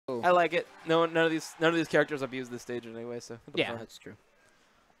I like it. No, none of these characters abuse this stage anyway, so yeah, that's true.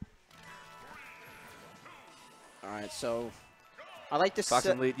 All right, so I like this. Fox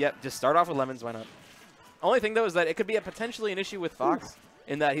in lead. Yep, just start off with lemons. Why not? Only thing though is that it could be potentially an issue with Fox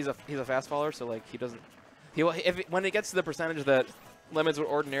in that he's a fast faller, so like he doesn't. When it gets to the percentage that lemons would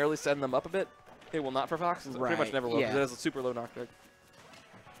ordinarily send them up a bit, it will not for Fox. It pretty much never will because it has a super low knockback.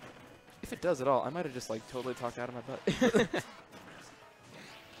 If it does at all, I might have just like totally talked out of my butt.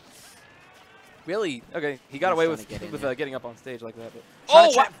 Really? Okay, he got away with getting up on stage like that. But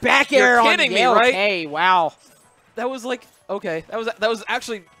oh, back air on kidding me, right? Hey, wow. That was like okay. That was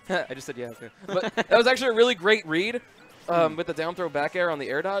actually. I just said yeah. Okay, but that was actually a really great read with the down throw back air on the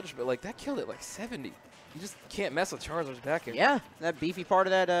air dodge. But like that killed it like 70. You just can't mess with Charizard's back air. Yeah, that beefy part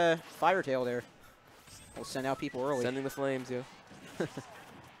of that fire tail there will send out people early. Sending the flames, yeah.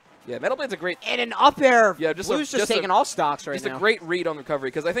 Yeah, Metal Blade's a great... And an up air! Yeah, Blue's just taking all stocks right now. Just a great read on recovery,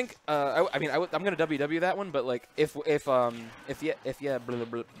 because I think... I'm going to WW that one, but, like, if Gonzilla...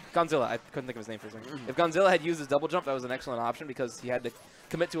 I couldn't think of his name for a second. If Gonzilla had used his double jump, that was an excellent option, because he had to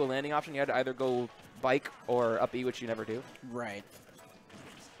commit to a landing option. You had to either go bike or up E, which you never do. Right.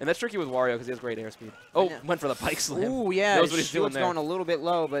 And that's tricky with Wario, because he has great airspeed. Oh, went for the bike slam. Ooh, yeah. Knows what he's doing there. Going a little bit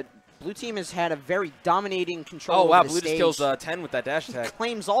low, but... Blue team has had a very dominating control. Oh, wow. Over the Blue stage. just kills 10 with that dash attack.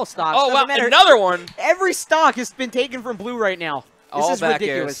 Claims all stocks. Oh, wow. Another one. Every stock has been taken from Blue right now. This is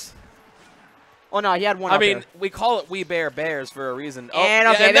ridiculous. Oh, no. He had one. I mean, we call it Wii Bear B-airs for a reason. Oh, and,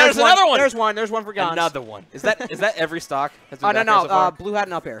 okay, and there's another one. There's one. There's one for Gonz. Another one. Is that every stock? Oh, no. Blue had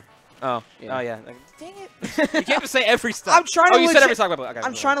an up air. Oh. Yeah. Oh, yeah. Like, dang it. You can't just say every stock. I'm trying to you said every stock. Okay,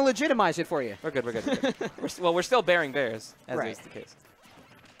 I'm trying to legitimize it for you. We're good. We're still bearing bears, as is the case.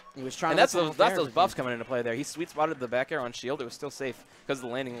 He was trying and that's those buffs coming into play there. He sweet spotted the back air on shield. It was still safe because of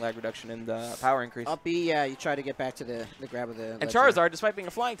the landing lag reduction and the power increase. Up B, yeah, you try to get back to the grab of the. And Charizard, despite being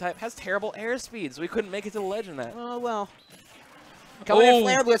a flying type, has terrible air speed, so we couldn't make it to the ledge in that. Oh well. Coming in,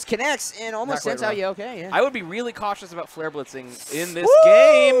 Flare Blitz connects and almost sends out you. Okay, yeah. I would be really cautious about Flare Blitzing in this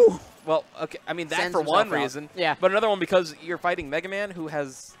game. Well, okay, I mean, that for one reason. Yeah. But another one because you're fighting Mega Man, who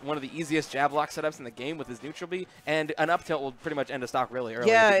has one of the easiest jab lock setups in the game with his neutral B, and an up tilt will pretty much end a stock really early.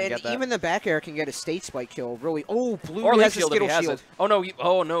 Yeah, and even the back air can get a state spike kill. Really. Oh, Blue or has a shield Skittle shield. Oh,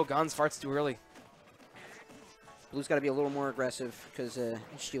 no. Gonz farts too early. Blue's got to be a little more aggressive because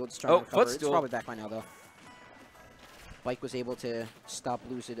shield's trying to recover. It's probably back by now, though. Bike was able to stop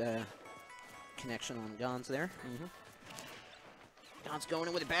Blue's connection on Gonz there. Gonz going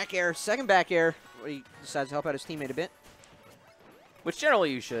in with a back air. Second back air. He decides to help out his teammate a bit. Which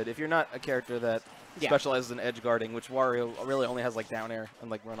generally you should. If you're not a character that specializes in edge guarding, which Wario really only has like down air and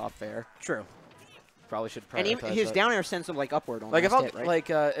like run off fair. True. Probably should prioritize and even his down air sends him like upward on like if hit, right? Like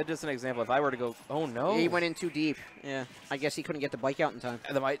just an example, if I were to go, oh no, he went in too deep. Yeah, I guess he couldn't get the bike out in time.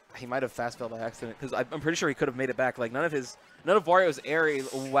 And he might have fast fell by accident because I'm pretty sure he could have made it back. Like none of Wario's air.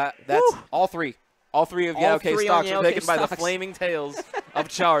 That's all three. All three of stocks were taken by the flaming tails of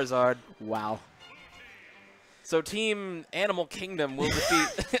Charizard. Wow. So Team Animal Kingdom will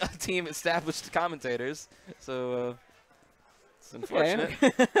defeat Team Established Commentators. So. Unfortunate.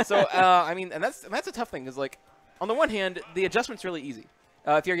 Okay. So I mean, and that's a tough thing because like on the one hand, the adjustment's really easy.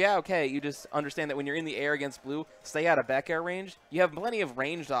 If you're you just understand that when you're in the air against Blue, stay out of back air range. You have plenty of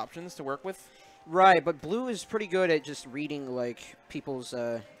ranged options to work with. Right, but Blue is pretty good at just reading like people's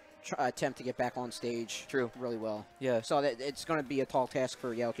attempt to get back on stage. True. Really well. Yeah. So that it's going to be a tall task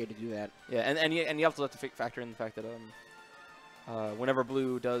for Yelke to do that. Yeah, and you have to factor in the fact that whenever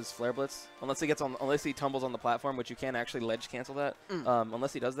Blue does Flare Blitz, unless he tumbles on the platform, which you can actually ledge cancel that,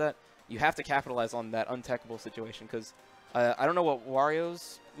 unless he does that, you have to capitalize on that untechable situation because I don't know what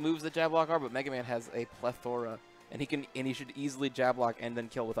Wario's moves that jab lock are, but Mega Man has a plethora, and he should easily jab lock and then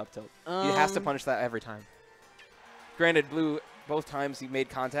kill with up tilt. He has to punish that every time. Granted, Blue both times he made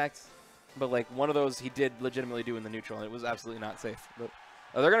contact, but like one of those he did legitimately do in the neutral, and it was absolutely not safe. But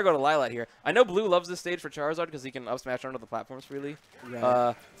they're going to go to Lilat here. I know Blue loves this stage for Charizard because he can up smash onto the platforms freely.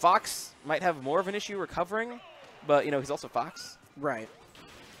 Right. Fox might have more of an issue recovering, but, he's also Fox. Right.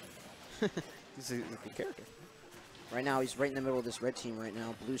 He's a good character. Right now, he's right in the middle of this red team right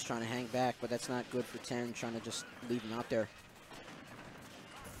now. Blue's trying to hang back, but that's not good for 10, trying to just leave him out there.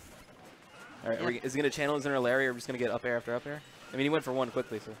 All right, is he going to channel his inner Larry, or are we just going to get up air after up air? I mean, he went for one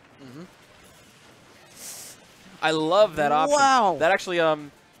quickly, so. I love that option. Wow. That actually,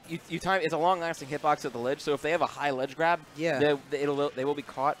 you time. It's a long-lasting hitbox at the ledge, so if they have a high ledge grab, they will be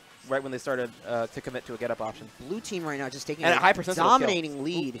caught right when they started to commit to a get-up option. Blue team right now just taking a high dominating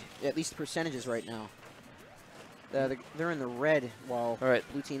lead, at least the percentages right now. They're in the red while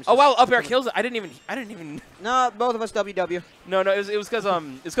blue team's. Oh wow, up air kills it. I didn't even. No, both of us WW. No, it was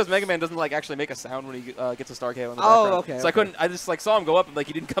because Mega Man doesn't like actually make a sound when he gets a star KO in the background. Okay. So I couldn't. I just like saw him go up and like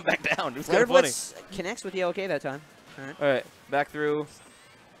he didn't come back down. It was kind of funny. Connects with the OK that time. All right, back through.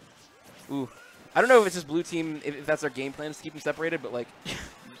 Ooh, I don't know if it's just blue team if that's their game plan is to keep them separated, but like.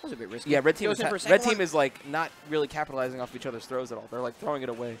 That was a bit risky. Yeah, red team is like not really capitalizing off each other's throws at all. They're like throwing it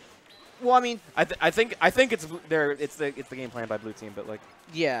away. Well, I mean, I think it's the game plan by blue team, but like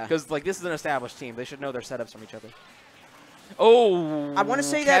because like this is an established team, they should know their setups from each other. Oh, I want to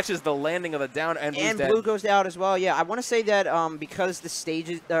say catches the landing of the down and blue goes down as well. Yeah, I want to say that because the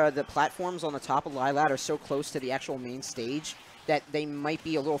stages, the platforms on the top of Lilat are so close to the actual main stage that they might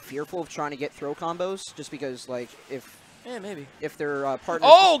be a little fearful of trying to get throw combos, just because like maybe if their partners.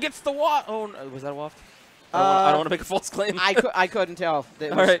 Oh, gets the waft. Oh, no, was that a waft? I don't want to make a false claim. I couldn't tell.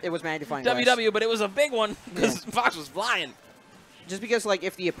 It was magnifying glass. WW, but it was a big one because Fox was flying. Just because, like,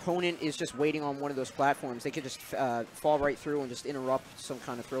 if the opponent is just waiting on one of those platforms, they could just fall right through and just interrupt some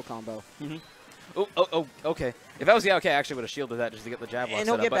kind of throw combo. Oh, okay. If that was the OK, I actually would have shielded that just to get the jab lock. And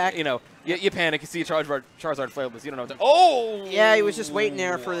he'll get back. You know, you panic. You see Charizard flail, but you don't know what to. Oh! Yeah, he was just waiting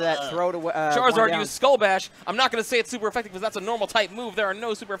there for that throw to. Charizard used Skull Bash. I'm not going to say it's super effective because that's a normal type move. There are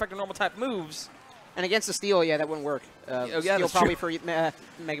no super effective normal type moves. And against the Steel, that wouldn't work. Steel probably for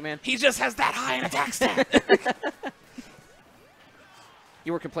Mega Man. He just has that high an attack stat.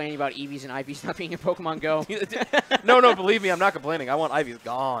 You were complaining about Eevees and Ivies not being in Pokemon Go. No, believe me, I'm not complaining. I want Ivies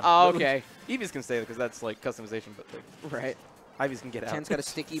gone. Oh, okay. Eevees can stay because that's like customization, but like, right. Ivies can get out. Ten's got a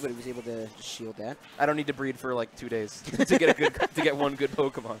sticky, but he was able to just shield that. I don't need to breed for like 2 days to get one good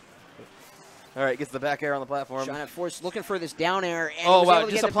Pokemon. All right, gets the back air on the platform. Trying to force, looking for this down air. And oh wow,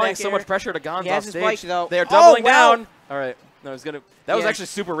 just applying so much pressure to Gonz off stage. Bike, though. They're doubling down. All right, no, he's gonna. That was actually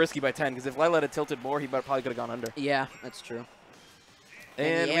super risky by 10 because if Lilat had tilted more, he probably could have gone under. Yeah, that's true.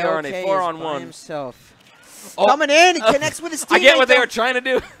 And we are on a 4-on-1. Himself. Oh. Coming in, he connects with his teammate. I get what they were trying to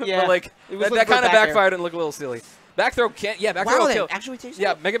do. Yeah, but like that kind of backfired and looked a little silly. Back throw can't. Yeah, back throw will kill. Actually takes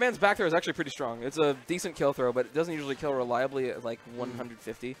yeah, Mega Man's back throw is actually pretty strong. It's a decent kill throw, but it doesn't usually kill reliably at like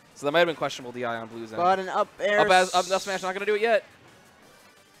 150. So that might have been questionable DI on Blue's end. But an up air. Up smash, not going to do it yet.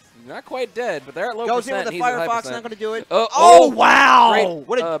 Not quite dead, but they're at low Goes percent. Goes in with the Firefox, not going to do it. Oh, wow! Great,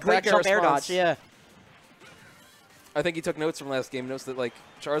 what a great jump air dodge, yeah. I think he took notes from last game. Notes that like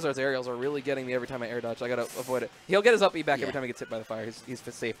Charizard's aerials are really getting me every time I air dodge. I gotta avoid it. He'll get his up E back every time he gets hit by the fire. He's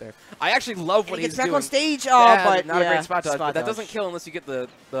safe there. I actually love what he's doing. He gets back on stage. Oh, but not a great spot dodge. But that doesn't kill unless you get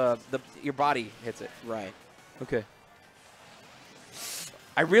your body hits it. Right. Okay.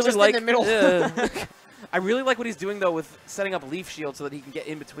 I really like in the middle. I really like what he's doing though with setting up Leaf Shield so that he can get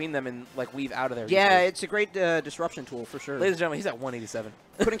in between them and like weave out of there. Yeah, it's a great disruption tool for sure. Ladies and gentlemen, he's at 187.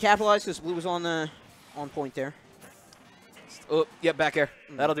 Couldn't capitalize because Blue was on point there. Oh, yeah, back air.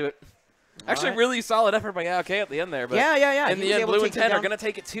 That'll do it. Actually, really solid effort by OK at the end there. But yeah. In the end, Blue and 10 are going to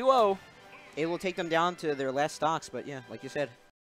take it 2-0. It will take them down to their last stocks, but yeah, like you said.